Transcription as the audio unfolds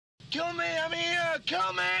Kill me, I'm here!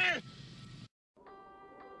 Kill me!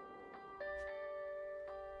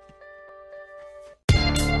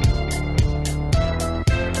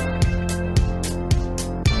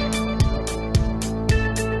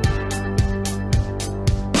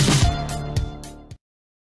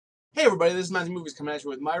 Hey everybody, this is Matthew Movies coming at you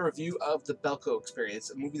with my review of the Belko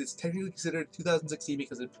Experience, a movie that's technically considered 2016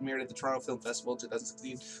 because it premiered at the Toronto Film Festival in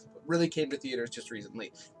 2016, but really came to theaters just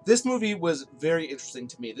recently. This movie was very interesting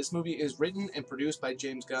to me. This movie is written and produced by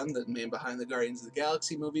James Gunn, the man behind the Guardians of the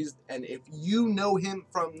Galaxy movies, and if you know him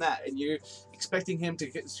from that and you're expecting him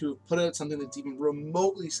to put out something that's even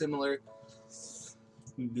remotely similar,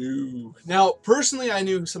 no. Now, personally, I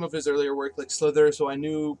knew some of his earlier work, like Slither, so I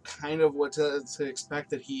knew kind of what to expect,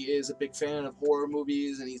 that he is a big fan of horror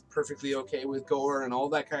movies, and he's perfectly okay with gore and all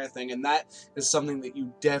that kind of thing, and that is something that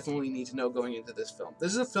you definitely need to know going into this film.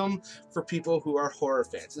 This is a film for people who are horror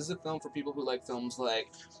fans. This is a film for people who like films like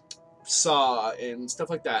Saw and stuff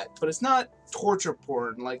like that, but it's not torture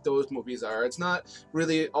porn like those movies are. It's not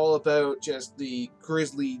really all about just the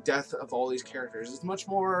grisly death of all these characters. It's much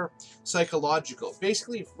more psychological.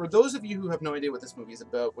 Basically, for those of you who have no idea what this movie is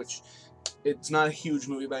about, which it's not a huge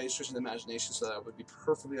movie by any stretch of the imagination, so that would be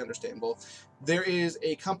perfectly understandable. There is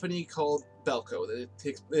a company called Belko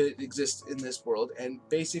that exists in this world, and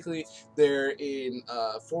basically they're in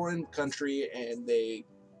a foreign country and they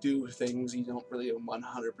do things. You don't really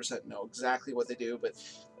 100% know exactly what they do, but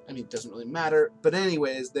I mean, it doesn't really matter. But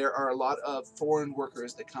anyways, there are a lot of foreign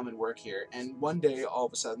workers that come and work here, and one day, all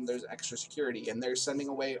of a sudden, there's extra security, and they're sending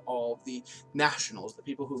away all of the nationals, the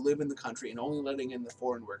people who live in the country, and only letting in the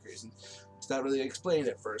foreign workers. And it's not really explained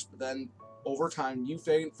at first, but then over time, you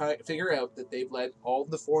figure out that they've let all of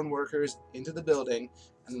the foreign workers into the building,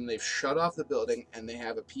 and then they've shut off the building, and they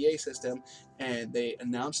have a PA system, and they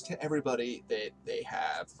announce to everybody that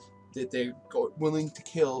they're willing to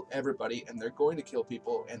kill everybody, and they're going to kill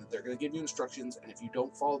people, and they're going to give you instructions, and if you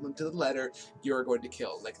don't follow them to the letter, you're going to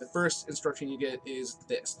kill. Like, the first instruction you get is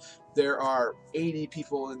this: there are 80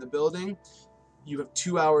 people in the building. You have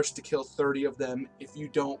 2 hours to kill 30 of them. If you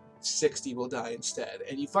don't, 60 will die instead.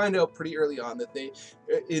 And you find out pretty early on that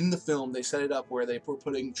in the film, they set it up where they were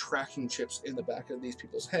putting tracking chips in the back of these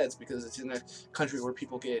people's heads because it's in a country where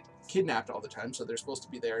people get kidnapped all the time, so they're supposed to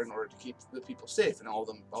be there in order to keep the people safe. And all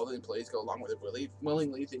the employees go along with it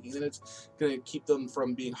willingly, thinking that it's going to keep them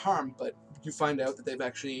from being harmed, but you find out that they've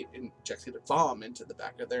actually injected a bomb into the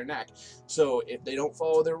back of their neck. So if they don't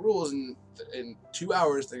follow their rules in 2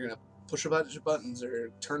 hours, they're going to push a bunch of buttons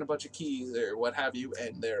or turn a bunch of keys or what have you,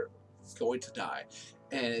 and they're going to die.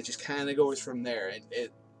 And it just kind of goes from there. And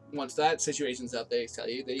once that situation's up, they tell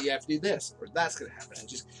you that you have to do this or that's going to happen. It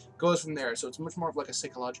just goes from there. So it's much more of like a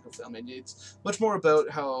psychological film, and it's much more about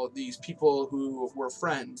how these people who were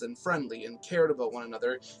friends and friendly and cared about one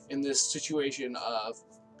another in this situation of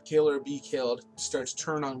kill or be killed starts to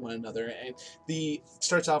turn on one another, and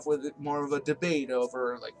starts off with more of a debate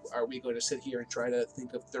over, like, are we going to sit here and try to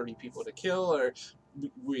think of 30 people to kill, or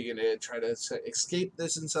we're going to try to escape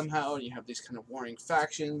this and somehow, and you have these kind of warring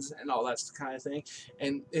factions and all that kind of thing.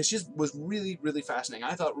 And it just was really, really fascinating.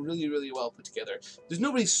 I thought really, really well put together. There's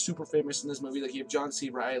nobody super famous in this movie. Like, you have John C.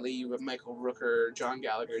 Reilly, you have Michael Rooker, John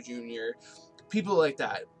Gallagher Jr., people like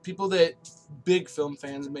that. People that big film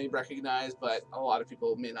fans may recognize, but a lot of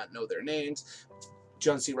people may not know their names.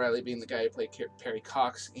 John C. Reilly being the guy who played Perry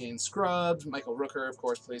Cox in Scrubs. Michael Rooker, of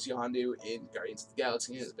course, plays Yondu in Guardians of the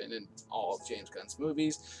Galaxy, has been in all of James Gunn's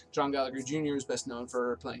movies. John Gallagher Jr. is best known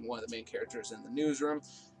for playing one of the main characters in The Newsroom.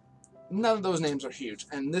 None of those names are huge,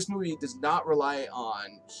 and this movie does not rely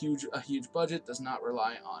on a huge budget, does not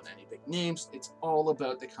rely on any big names. It's all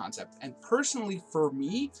about the concept, and personally, for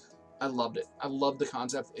me, I loved it. I loved the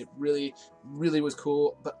concept. It really, really was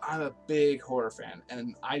cool, but I'm a big horror fan,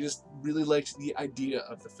 and I just really liked the idea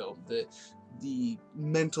of the film, the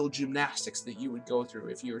mental gymnastics that you would go through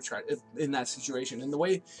if you were in that situation, and the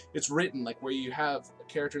way it's written, like where you have a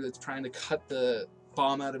character that's trying to cut the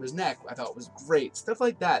bomb out of his neck, I thought was great. Stuff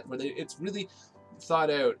like that, where it's really thought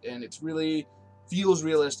out, and it's really feels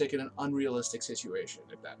realistic in an unrealistic situation,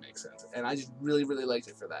 if that makes sense. And I just really, really liked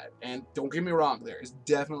it for that. And don't get me wrong, there is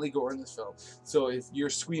definitely gore in this film. So if you're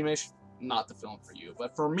squeamish, not the film for you.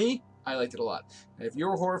 But for me, I liked it a lot. And if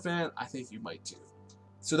you're a horror fan, I think you might too.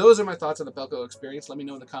 So those are my thoughts on the Belko Experience. Let me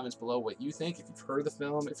know in the comments below what you think. If you've heard of the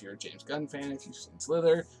film, if you're a James Gunn fan, if you've seen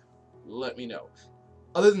Slither, let me know.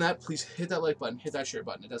 Other than that, please hit that like button, hit that share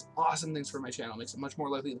button. It does awesome things for my channel. It makes it much more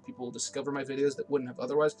likely that people will discover my videos that wouldn't have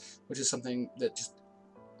otherwise, which is something that just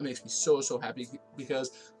makes me so, so happy,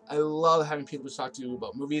 because I love having people to talk to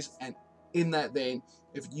about movies, and in that vein,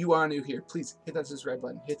 if you are new here, please hit that subscribe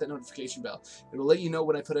button, hit that notification bell. It will let you know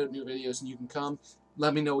when I put out new videos, and you can come,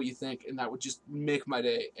 let me know what you think, and that would just make my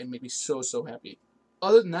day and make me so, so happy.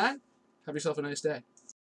 Other than that, have yourself a nice day.